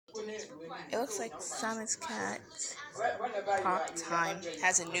It looks like Simon's Cat Pop Time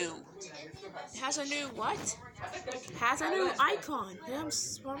has a new what? Has a new icon.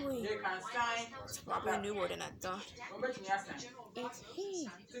 It's probably a newer than I thought. It's he.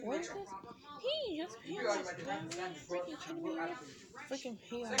 What is this? He just freaking kidding me. Freaking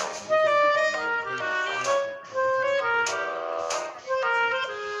he.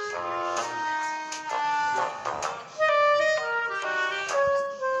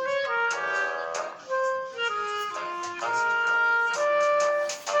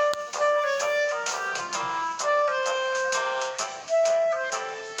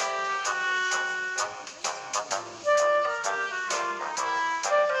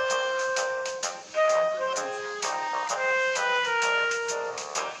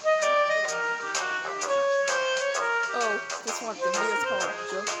 This one, the video is called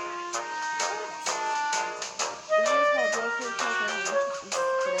Joke. The video is called Joke.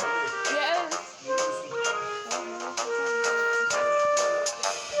 Yes!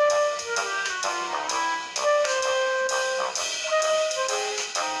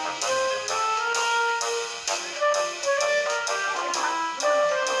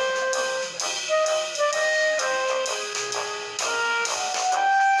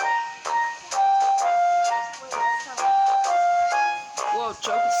 Whoa,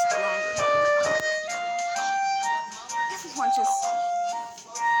 Joke is stronger. Everyone just...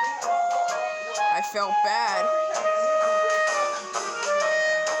 I felt bad.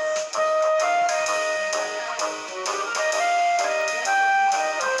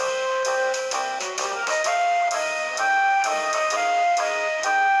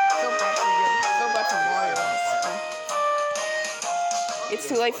 Feel bad for Mario. It's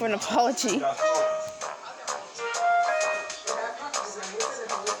too late for an apology.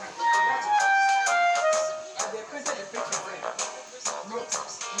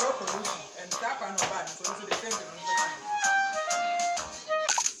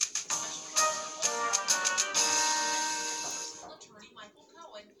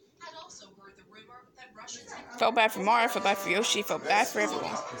 Felt bad for Mario, felt bad for Yoshi, felt bad for everyone.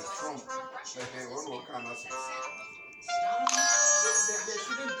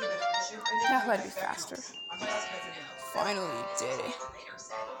 That had to be faster. Finally did it.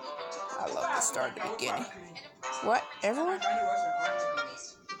 I love the start at the beginning. What? Everyone?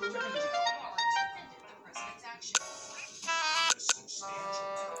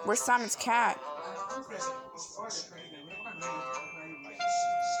 Where's Simon's Cat?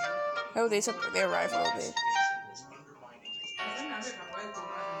 Oh, they arrived a little bit.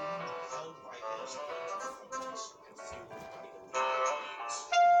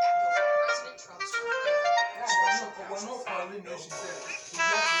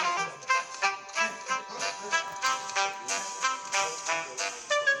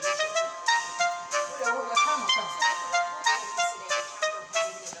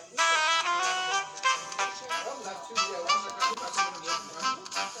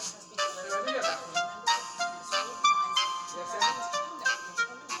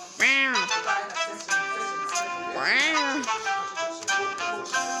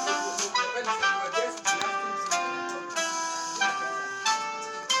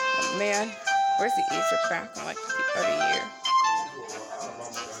 Man, where's the Easter back on like every year?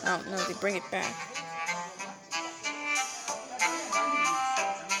 I don't know, they bring it back.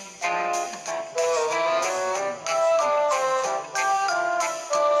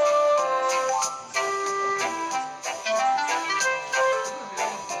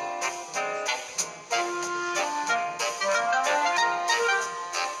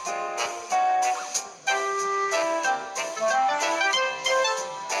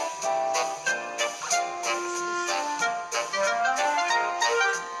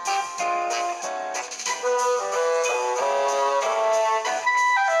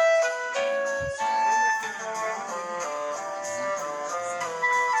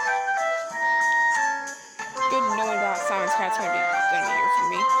 Simon's Cat's gonna be here for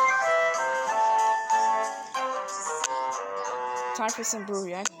me. Time for some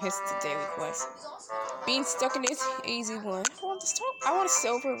brewery. I missed the daily quest. Being stuck in this easy one. I want a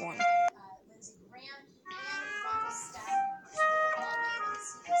silver one.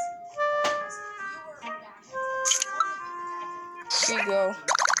 Here you go.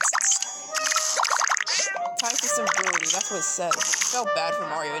 Time for some brewery. That's what it says. Felt bad for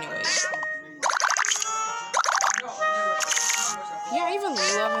Mario anyways. Yeah, I even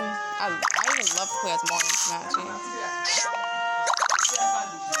love him. I even love to play as Mario in Smash.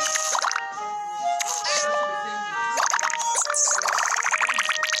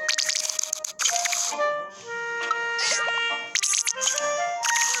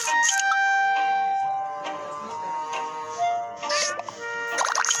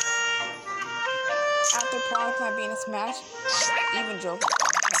 can I be in a Smash? Even Joker.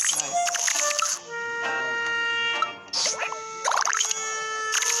 That's nice.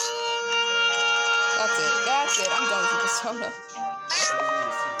 That's it. I'm done with Persona.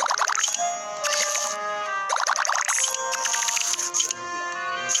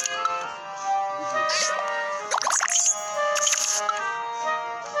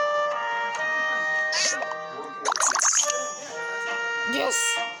 Yes,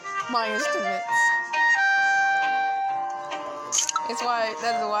 my instruments.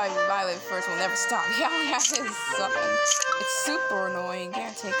 That is why Violet First will never stop yelling at his son. It's super annoying.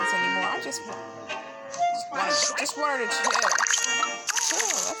 Can't take this anymore. I just wanted to chill.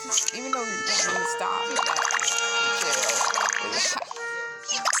 That's just, even though you don't need to stop. Chill.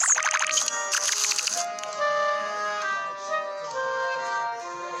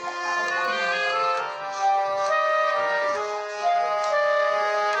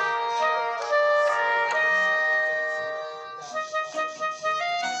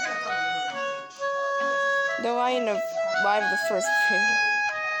 Though I end up live the first video.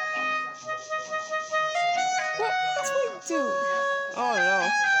 What? That's what you do. Oh no.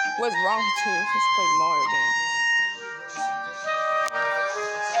 What's wrong with you? Just play Mario games.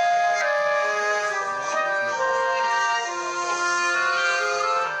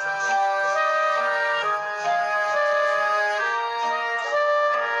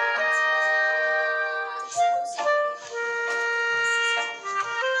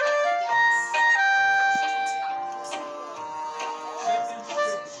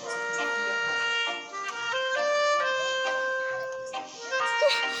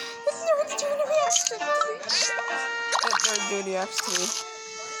 Do the actually.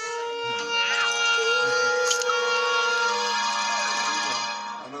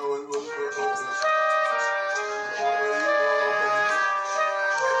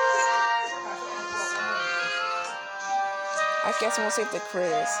 I guess we'll save the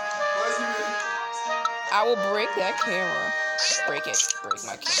critters. I will break that camera. Break it. Break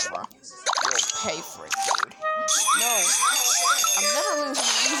my camera. You'll pay for it, dude. No. I'm never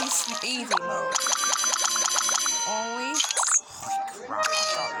losing easy mode. Only. Crap, I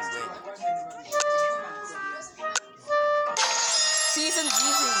thought we would. Season's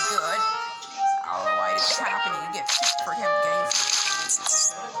usually good. I don't know why it's happening. You get shit for him games.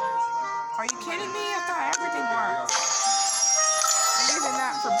 Are you kidding me? I thought everything worked. I'm using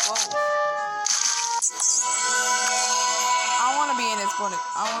that for both. I want to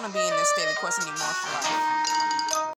be in this daily quest anymore for life.